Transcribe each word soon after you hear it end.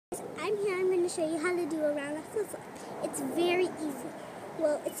I'm here. I'm going to show you how to do around a flip-flop. It's very easy.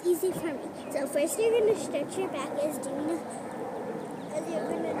 Well, it's easy for me. So first you're going to stretch your back as you're going to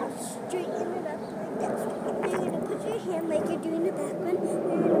straighten it up like this. You're going to put your hand like you're doing the back one. You're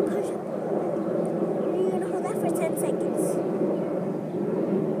going to push up. You're going to hold that for 10 seconds.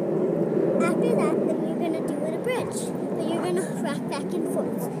 After that, then you're going to do it a bridge. But you're going to rock back and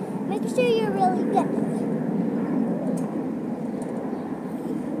forth. Make sure you're really good.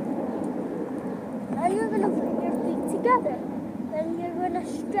 Now you're going to put your feet together. Then you're going to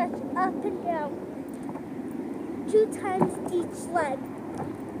stretch up and down 2 times each leg.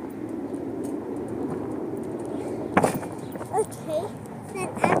 Okay, then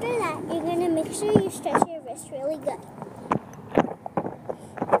after that, you're going to make sure you stretch your wrist really good.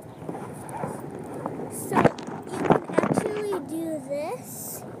 So you can actually do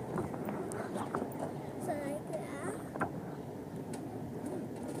this. So like that.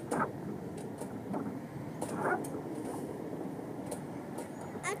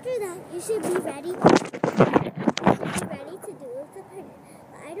 After that, you should be ready. You should be ready to do it with a partner.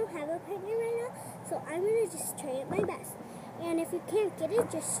 But I don't have a partner right now, so I'm going to just try it my best. And if you can't get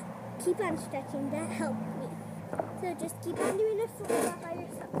it, just keep on stretching. That helped me. So just keep on doing a flip-flop by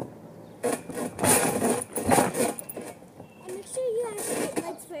yourself. And make sure you have straight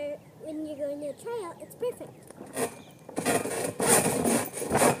legs for when you're going to try out. It's perfect.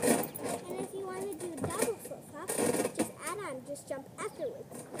 And if you want to do double flip-flop, just add on. Just jump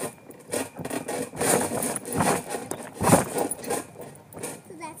afterwards.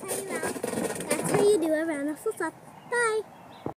 So that's how you do a round of flip-flop.